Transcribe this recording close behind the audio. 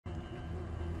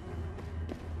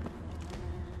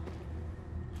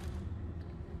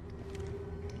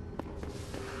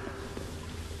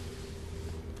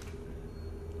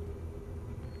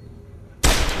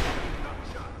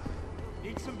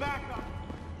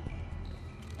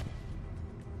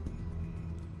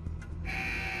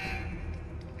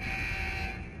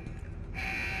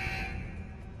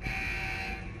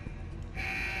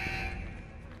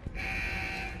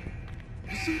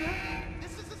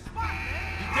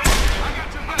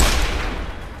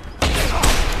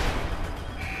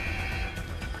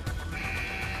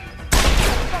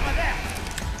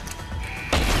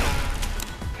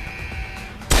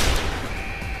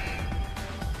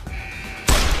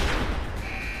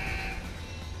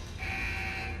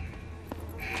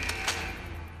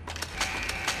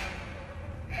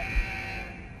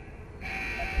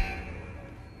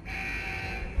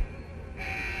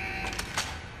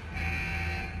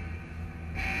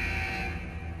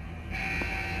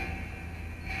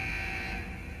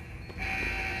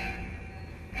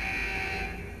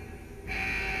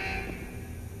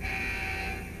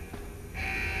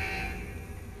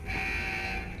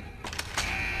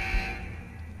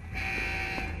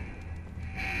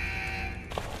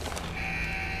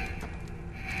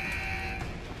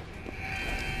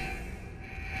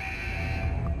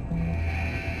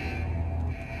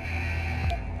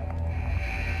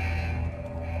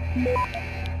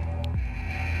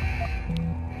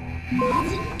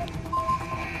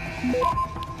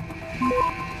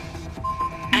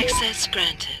Access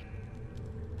granted.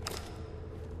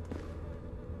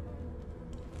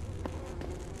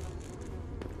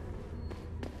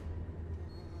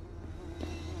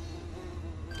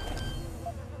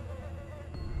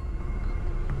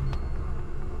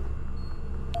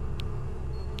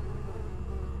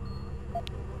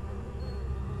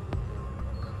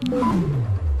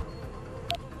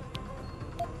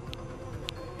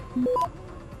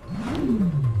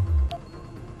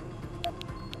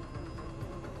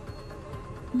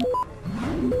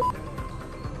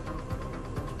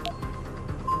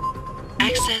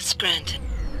 Access granted.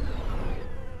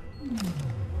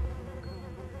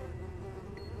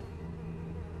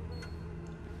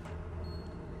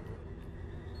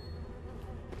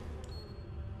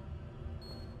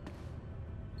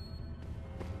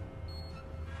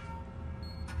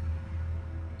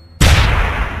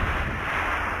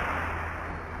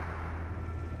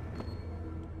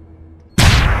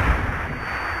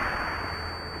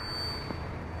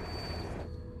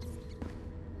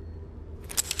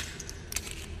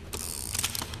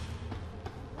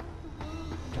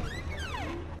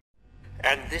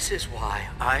 And this is why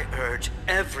I urge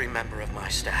every member of my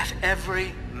staff,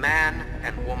 every man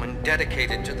and woman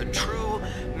dedicated to the true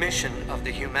mission of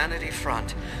the Humanity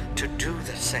Front, to do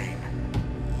the same.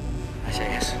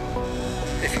 Isaias,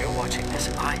 if you're watching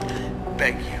this, I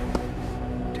beg you,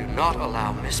 do not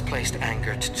allow misplaced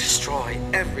anger to destroy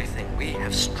everything we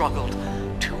have struggled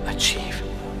to achieve.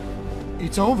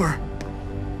 It's over.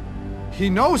 He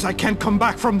knows I can't come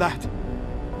back from that.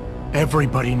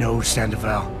 Everybody knows,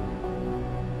 Sandoval.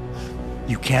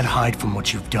 You can't hide from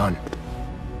what you've done.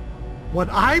 What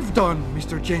I've done,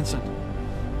 Mr. Jensen.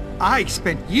 I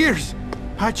spent years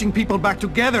patching people back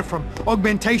together from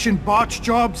augmentation botch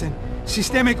jobs and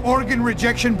systemic organ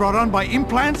rejection brought on by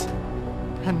implants.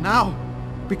 And now,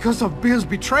 because of Bill's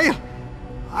betrayal,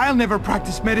 I'll never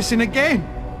practice medicine again.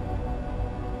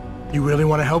 You really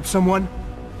want to help someone?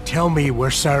 Tell me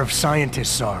where Sarif's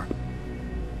scientists are.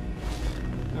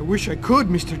 I wish I could,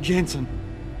 Mr. Jensen.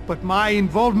 But my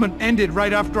involvement ended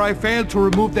right after I failed to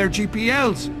remove their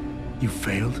GPLs. You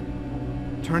failed?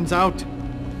 Turns out,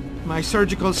 my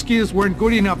surgical skills weren't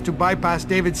good enough to bypass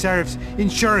David Sarif's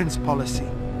insurance policy.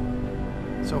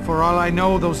 So for all I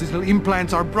know, those little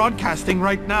implants are broadcasting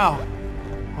right now,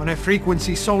 on a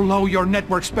frequency so low your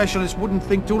network specialist wouldn't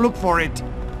think to look for it.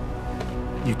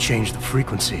 You changed the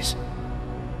frequencies.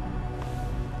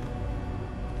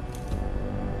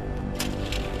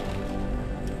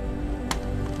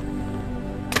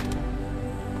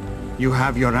 You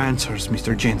have your answers,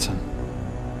 Mr. Jensen.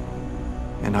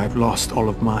 And I've lost all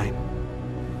of mine.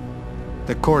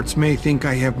 The courts may think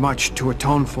I have much to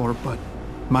atone for, but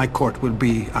my court will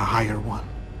be a higher one.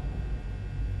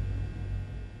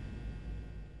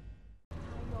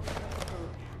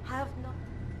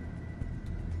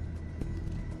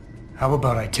 How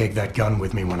about I take that gun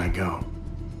with me when I go?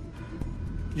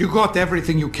 You got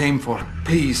everything you came for.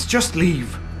 Please, just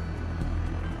leave.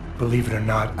 Believe it or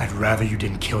not, I'd rather you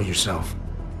didn't kill yourself.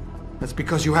 That's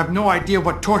because you have no idea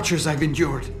what tortures I've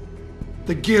endured.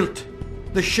 The guilt,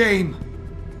 the shame.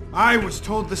 I was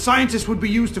told the scientists would be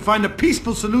used to find a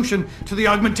peaceful solution to the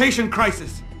augmentation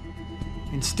crisis.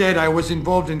 Instead, I was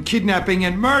involved in kidnapping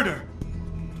and murder.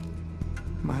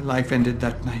 My life ended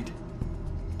that night.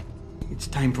 It's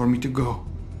time for me to go.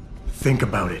 Think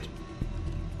about it.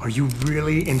 Are you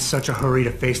really in such a hurry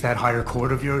to face that higher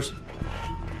court of yours?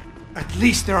 At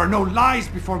least there are no lies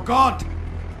before God.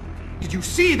 Did you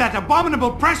see that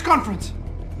abominable press conference?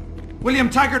 William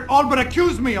Taggart all but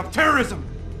accused me of terrorism.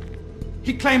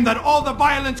 He claimed that all the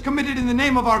violence committed in the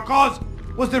name of our cause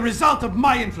was the result of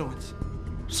my influence.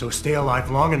 So stay alive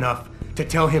long enough to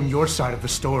tell him your side of the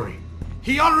story.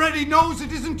 He already knows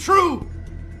it isn't true.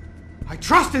 I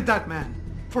trusted that man.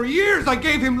 For years I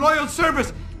gave him loyal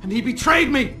service, and he betrayed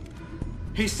me.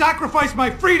 He sacrificed my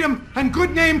freedom and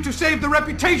good name to save the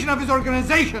reputation of his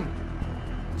organization.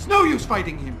 It's no use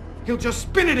fighting him. He'll just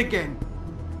spin it again.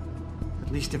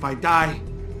 At least if I die,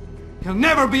 he'll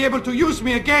never be able to use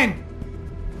me again.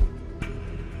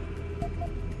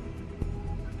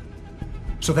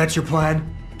 So that's your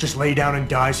plan? Just lay down and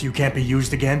die so you can't be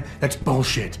used again? That's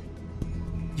bullshit.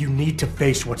 You need to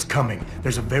face what's coming.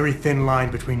 There's a very thin line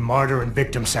between martyr and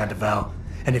victim, Sandoval.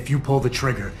 And if you pull the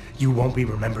trigger, you won't be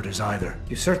remembered as either.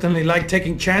 You certainly like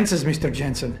taking chances, Mr.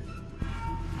 Jensen.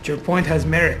 But your point has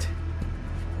merit.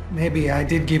 Maybe I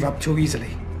did give up too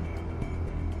easily.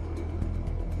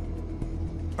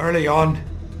 Early on,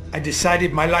 I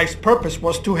decided my life's purpose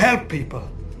was to help people.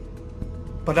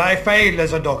 But I failed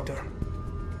as a doctor.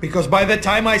 Because by the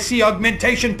time I see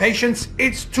augmentation patients,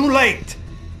 it's too late.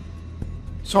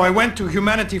 So I went to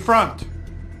Humanity Front.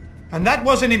 And that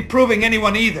wasn't improving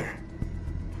anyone either.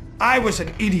 I was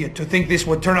an idiot to think this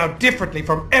would turn out differently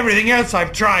from everything else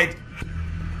I've tried.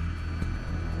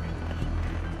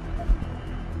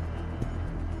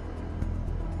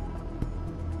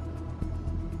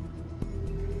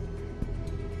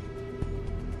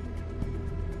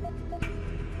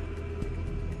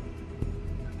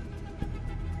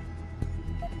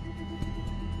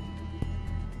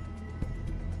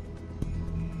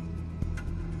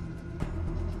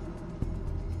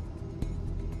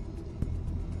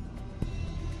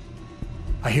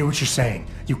 I hear what you're saying.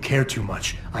 You care too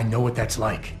much. I know what that's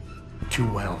like. Too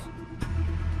well.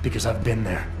 Because I've been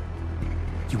there.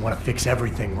 You want to fix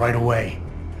everything right away.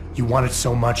 You want it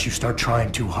so much you start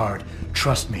trying too hard.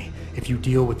 Trust me, if you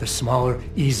deal with the smaller,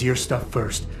 easier stuff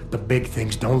first, the big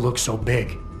things don't look so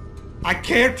big. I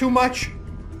care too much?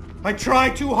 I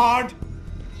try too hard?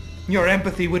 Your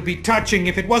empathy would be touching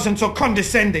if it wasn't so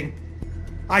condescending.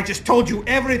 I just told you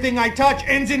everything I touch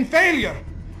ends in failure.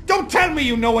 Don't tell me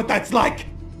you know what that's like.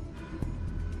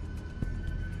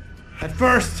 At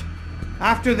first,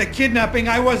 after the kidnapping,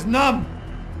 I was numb.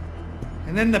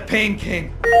 And then the pain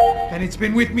came, and it's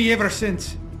been with me ever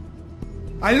since.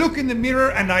 I look in the mirror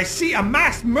and I see a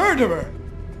mass murderer.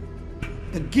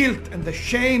 The guilt and the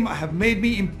shame have made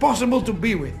me impossible to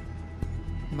be with.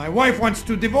 My wife wants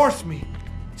to divorce me,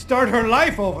 start her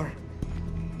life over.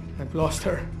 I've lost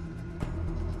her.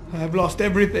 I've lost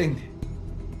everything.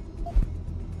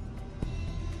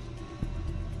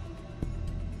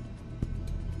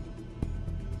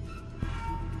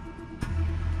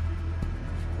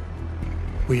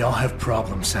 We all have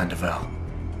problems, Sandoval.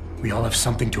 We all have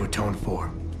something to atone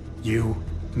for. You,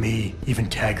 me, even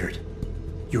Taggart.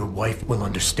 Your wife will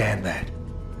understand that,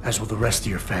 as will the rest of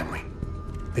your family.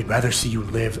 They'd rather see you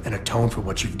live and atone for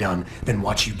what you've done than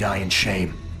watch you die in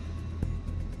shame.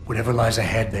 Whatever lies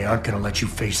ahead, they aren't gonna let you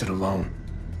face it alone.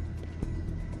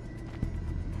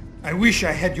 I wish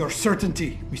I had your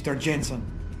certainty, Mr. Jensen.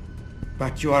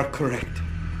 But you are correct.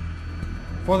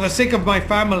 For the sake of my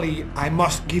family, I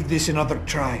must give this another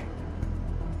try.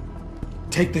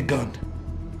 Take the gun.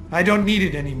 I don't need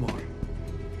it anymore.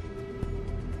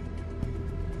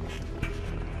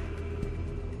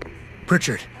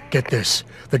 Pritchard, get this.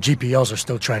 The GPLs are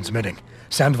still transmitting.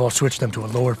 Sandoval switched them to a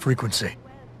lower frequency.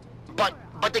 But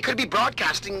they could be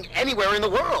broadcasting anywhere in the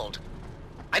world.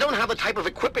 I don't have the type of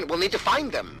equipment we'll need to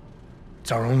find them.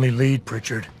 It's our only lead,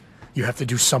 Pritchard. You have to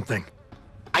do something.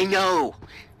 I know.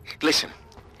 Listen.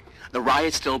 The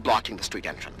riot's still blocking the street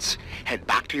entrance. Head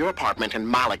back to your apartment and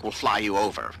Malik will fly you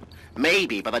over.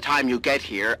 Maybe by the time you get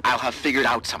here, I'll have figured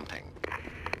out something.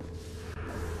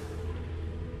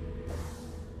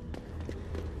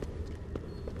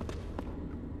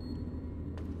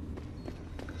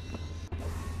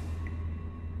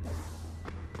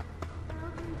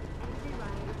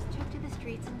 Rioters took to the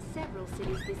streets in several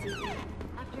cities this evening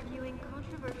after viewing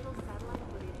controversial satellite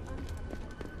footage.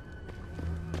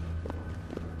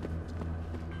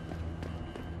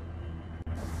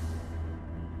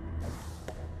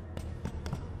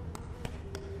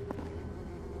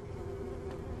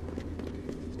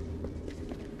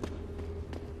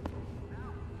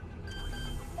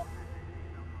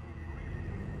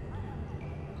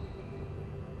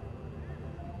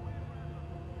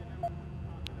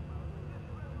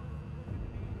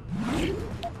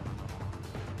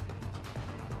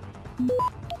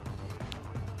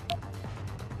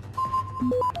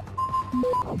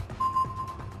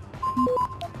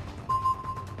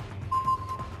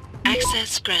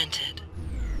 Access granted.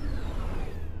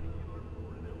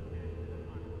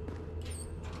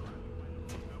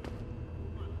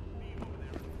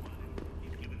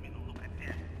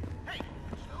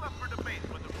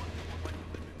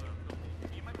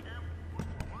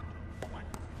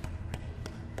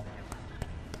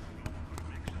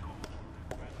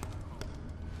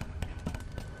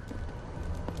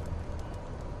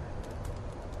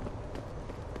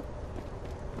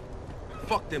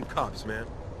 Fuck them cops, man.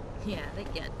 Yeah, they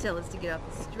can't tell us to get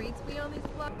off the streets. We on these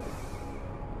blocks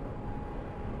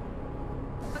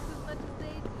as much as they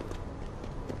do.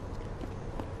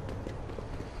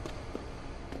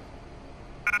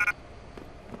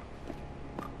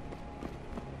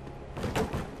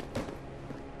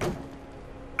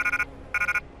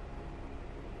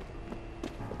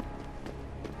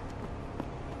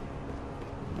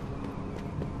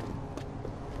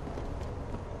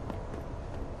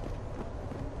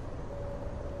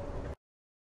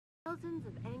 Thousands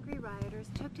of angry rioters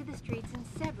took took to the streets in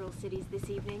several cities this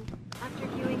evening after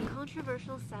viewing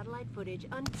controversial satellite footage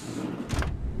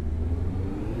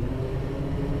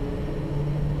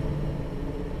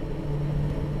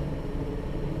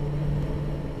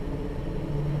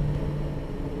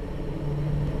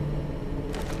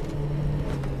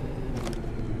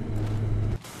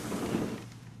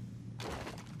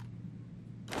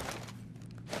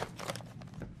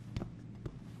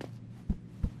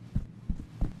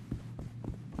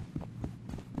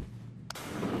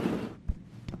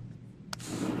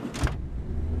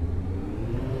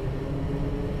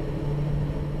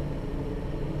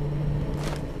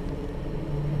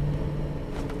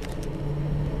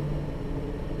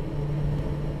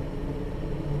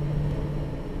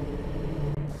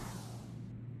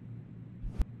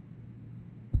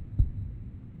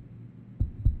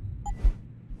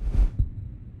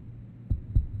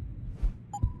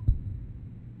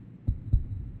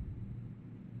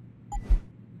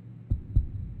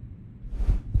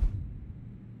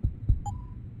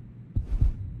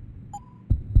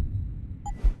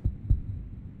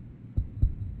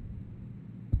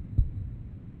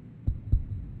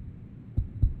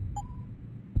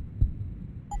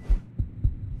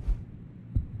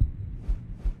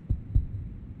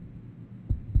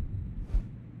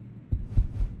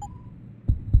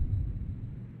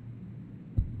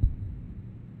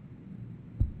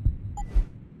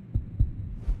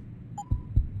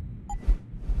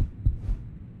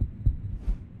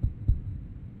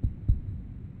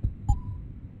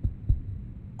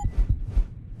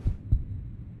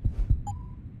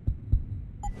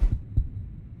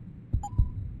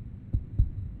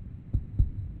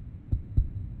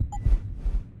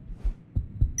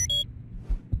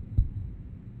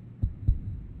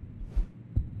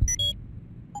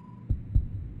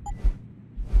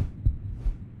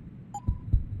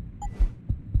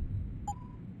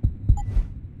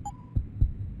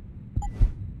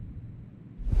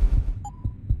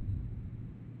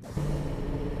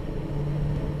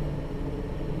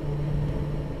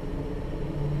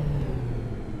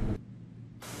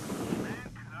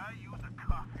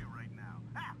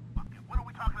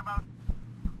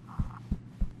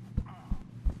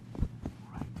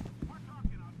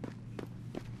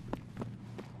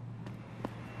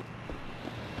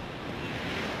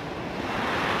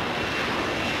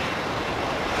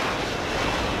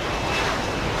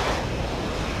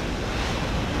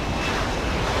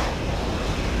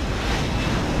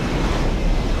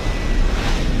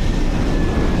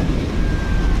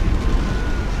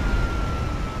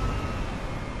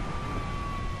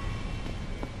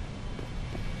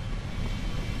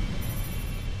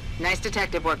Nice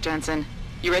detective work, Jensen.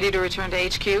 You ready to return to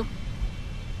HQ?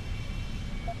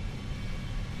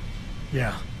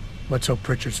 Yeah. Let's hope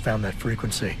Pritchard's found that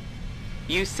frequency.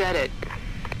 You said it.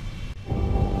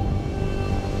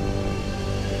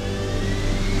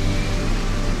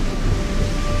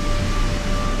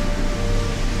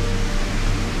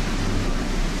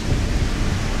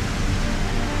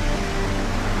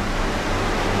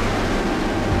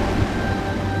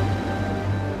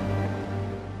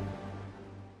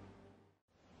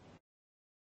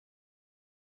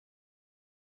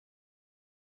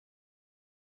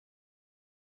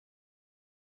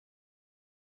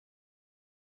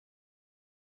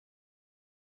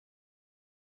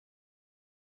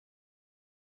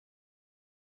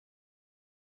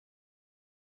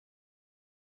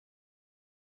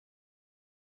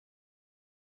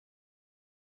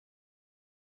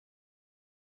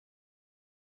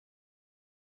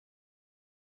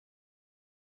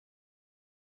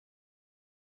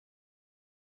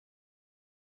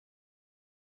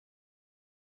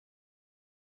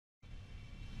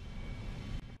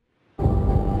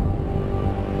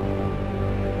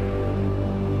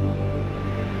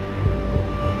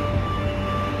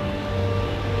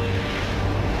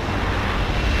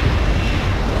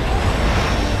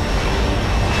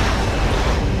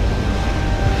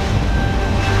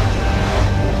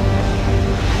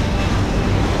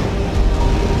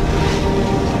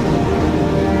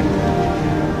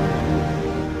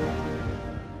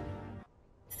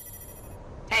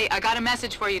 I got a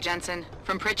message for you, Jensen,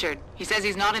 from Pritchard. He says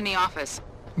he's not in the office.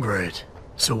 Great.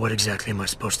 So what exactly am I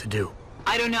supposed to do?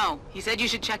 I don't know. He said you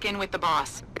should check in with the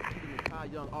boss.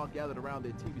 Young all gathered around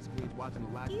their TV screens watching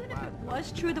the last Even if it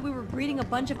was true that we were breeding a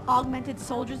bunch of augmented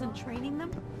soldiers and training them,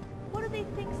 what do they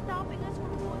think stopping us from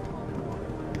going home?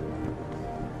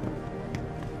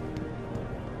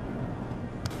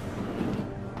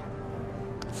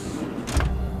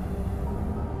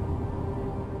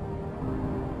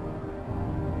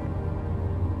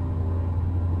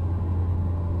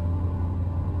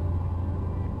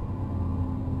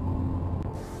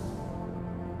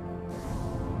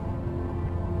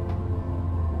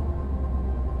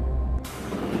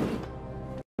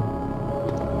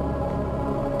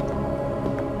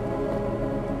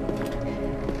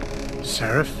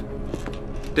 Seraph?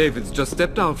 David's just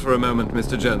stepped out for a moment,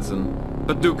 Mr. Jensen.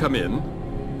 But do come in.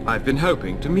 I've been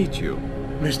hoping to meet you.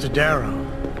 Mr. Darrow,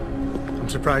 I'm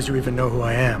surprised you even know who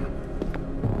I am.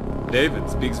 David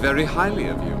speaks very highly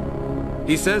of you.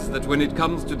 He says that when it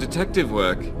comes to detective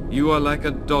work, you are like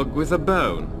a dog with a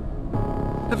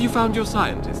bone. Have you found your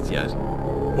scientist yet?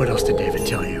 What else did David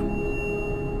tell you?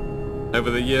 Over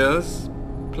the years,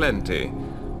 plenty.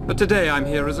 But today I'm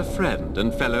here as a friend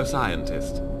and fellow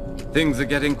scientist. Things are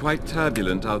getting quite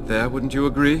turbulent out there, wouldn't you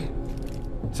agree?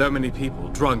 So many people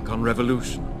drunk on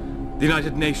revolution. The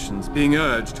United Nations being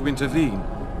urged to intervene.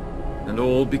 And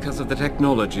all because of the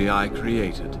technology I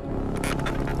created.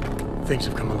 Things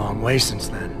have come a long way since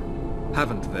then.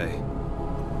 Haven't they?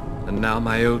 And now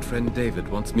my old friend David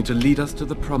wants me to lead us to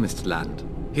the Promised Land.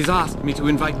 He's asked me to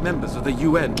invite members of the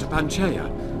UN to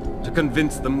Panchaea, to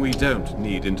convince them we don't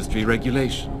need industry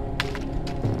regulation.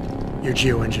 Your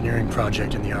geoengineering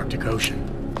project in the Arctic Ocean.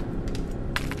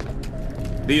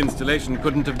 The installation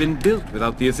couldn't have been built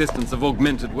without the assistance of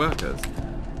augmented workers.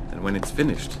 And when it's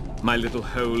finished, my little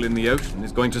hole in the ocean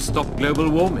is going to stop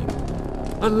global warming.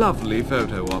 A lovely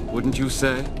photo op, wouldn't you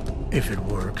say? If it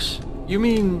works. You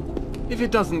mean, if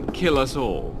it doesn't kill us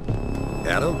all?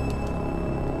 Adam?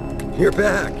 You're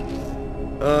back.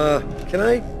 Can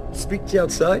I speak to you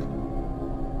outside?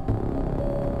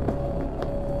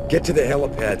 Get to the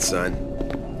helipad, son.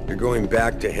 You're going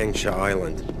back to Hengsha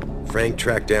Island. Frank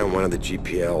tracked down one of the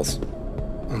GPLs.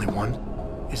 Only one?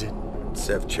 Is it?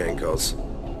 Sevchenko's.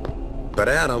 But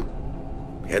Adam,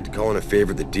 we had to call in a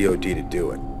favor of the DOD to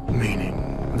do it.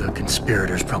 Meaning, the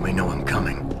conspirators probably know I'm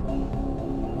coming.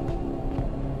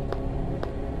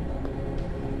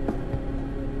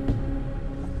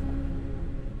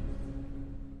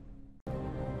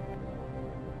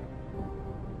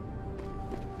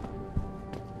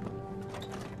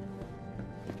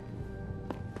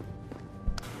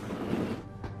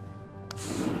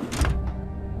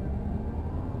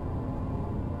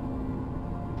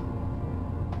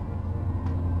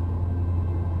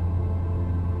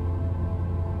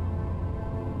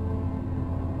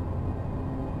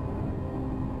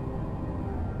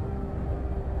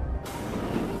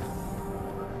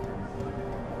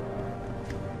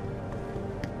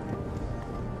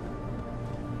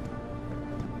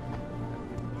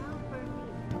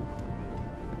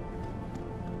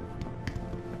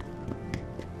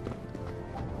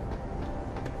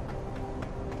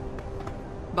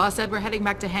 Boss said we're heading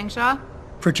back to Hengsha?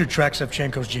 Pritchard tracks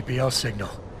Sevchenko's GPL signal.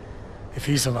 If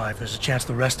he's alive, there's a chance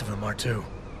the rest of them are too.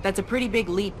 That's a pretty big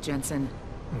leap, Jensen.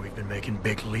 We've been making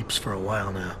big leaps for a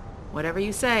while now. Whatever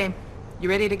you say. You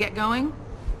ready to get going?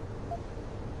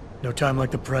 No time like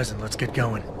the present. Let's get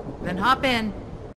going. Then hop in.